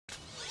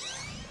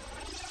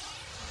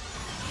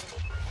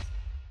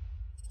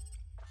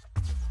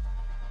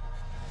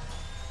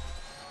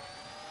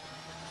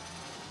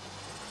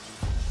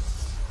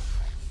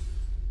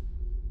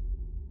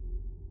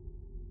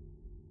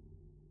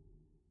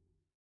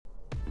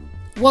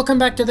Welcome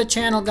back to the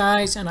channel,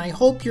 guys, and I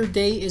hope your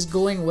day is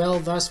going well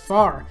thus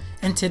far.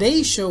 And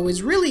today's show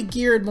is really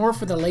geared more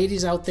for the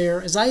ladies out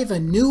there, as I have a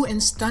new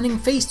and stunning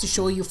face to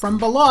show you from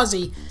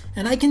Ballozi,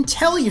 and I can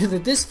tell you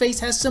that this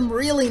face has some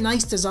really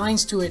nice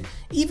designs to it.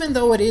 Even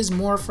though it is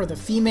more for the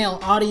female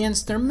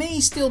audience, there may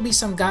still be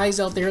some guys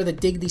out there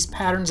that dig these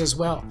patterns as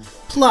well.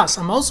 Plus,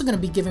 I'm also going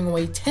to be giving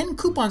away 10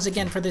 coupons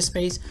again for this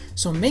face,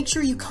 so make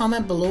sure you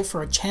comment below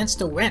for a chance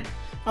to win.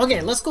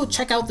 Okay, let's go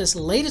check out this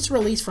latest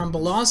release from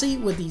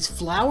Ballozi with these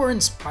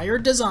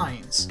flower-inspired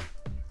designs.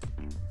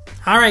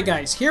 Alright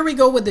guys, here we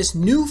go with this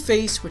new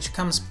face which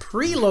comes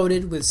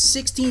preloaded with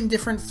 16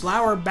 different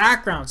flower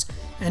backgrounds.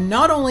 And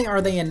not only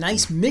are they a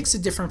nice mix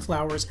of different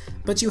flowers,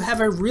 but you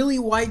have a really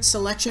wide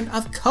selection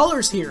of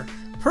colors here.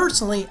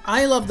 Personally,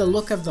 I love the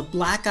look of the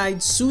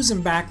Black-Eyed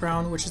Susan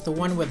background, which is the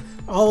one with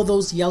all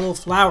those yellow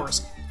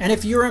flowers. And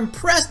if you're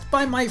impressed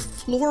by my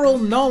floral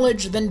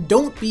knowledge, then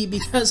don't be,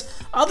 because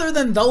other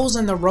than those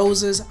and the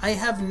roses, I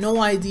have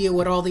no idea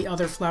what all the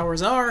other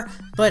flowers are,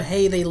 but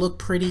hey, they look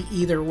pretty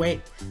either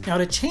way. Now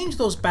to change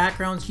those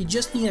backgrounds, you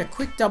just need a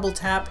quick double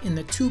tap in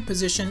the 2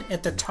 position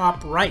at the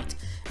top right.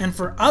 And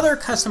for other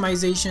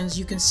customizations,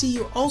 you can see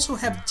you also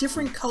have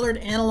different colored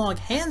analog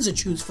hands to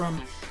choose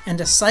from, and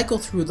to cycle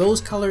through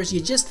those colors, you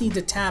just need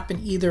to tap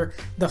in either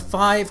the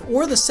 5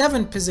 or the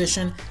 7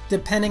 position,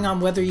 depending on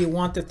whether you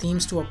want the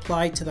themes to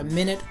apply to the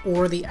minute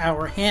or the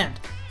hour hand.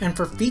 And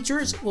for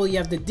features, well, you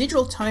have the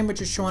digital time,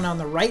 which is shown on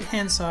the right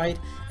hand side,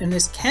 and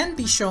this can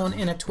be shown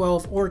in a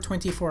 12 or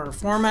 24 hour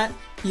format.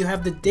 You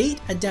have the date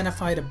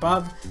identified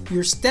above,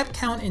 your step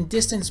count and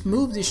distance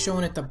moved is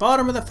shown at the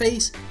bottom of the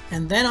face,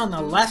 and then on the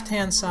left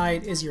hand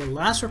side is your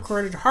last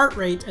recorded heart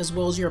rate as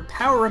well as your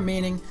power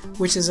remaining,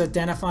 which is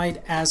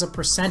identified as a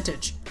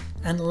percentage.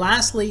 And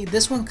lastly,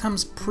 this one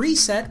comes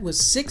preset with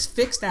 6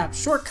 fixed app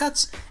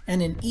shortcuts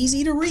and an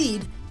easy to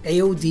read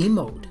AOD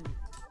mode.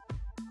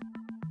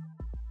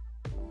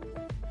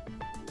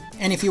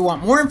 And if you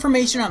want more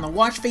information on the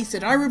watch face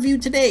that I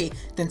reviewed today,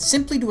 then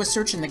simply do a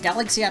search in the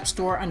Galaxy App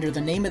Store under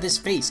the name of this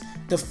face.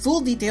 The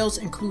full details,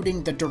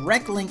 including the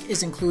direct link,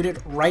 is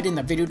included right in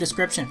the video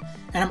description.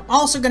 And I'm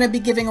also going to be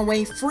giving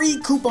away free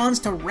coupons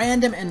to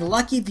random and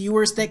lucky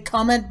viewers that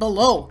comment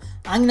below.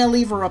 I'm going to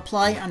leave a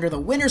reply under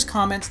the winner's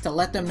comments to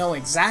let them know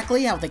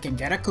exactly how they can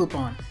get a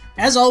coupon.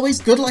 As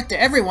always, good luck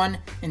to everyone,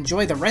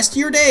 enjoy the rest of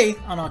your day,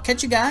 and I'll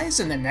catch you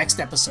guys in the next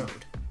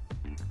episode.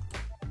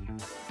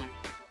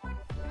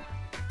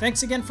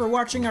 Thanks again for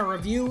watching our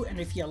review, and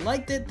if you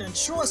liked it, then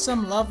show us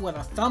some love with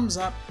a thumbs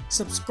up,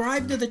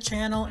 subscribe to the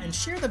channel, and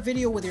share the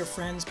video with your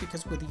friends,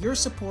 because with your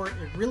support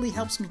it really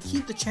helps me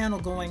keep the channel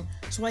going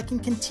so I can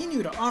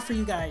continue to offer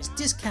you guys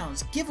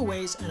discounts,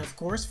 giveaways, and of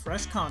course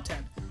fresh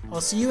content. I'll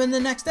see you in the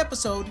next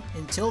episode.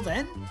 Until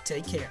then,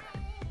 take care.